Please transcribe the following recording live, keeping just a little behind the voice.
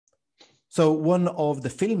So one of the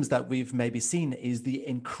films that we've maybe seen is The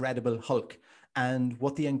Incredible Hulk. And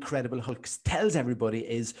what The Incredible Hulk tells everybody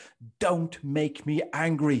is, don't make me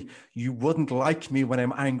angry. You wouldn't like me when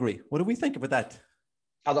I'm angry. What do we think about that?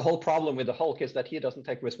 The whole problem with the Hulk is that he doesn't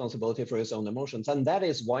take responsibility for his own emotions. And that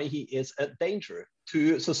is why he is a danger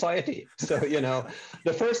to society. So,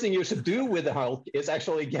 the first thing you should do with the Hulk is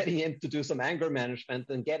actually getting him to do some anger management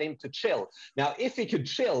and get him to chill. Now, if he could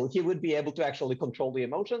chill, he would be able to actually control the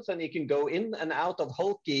emotions, and he can go in and out of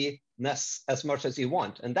hulkiness as much as he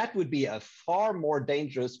wants. And that would be a far more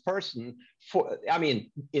dangerous person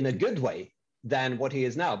in a good way than what he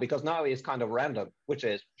is now, because now he is kind of random, which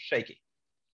is shaky.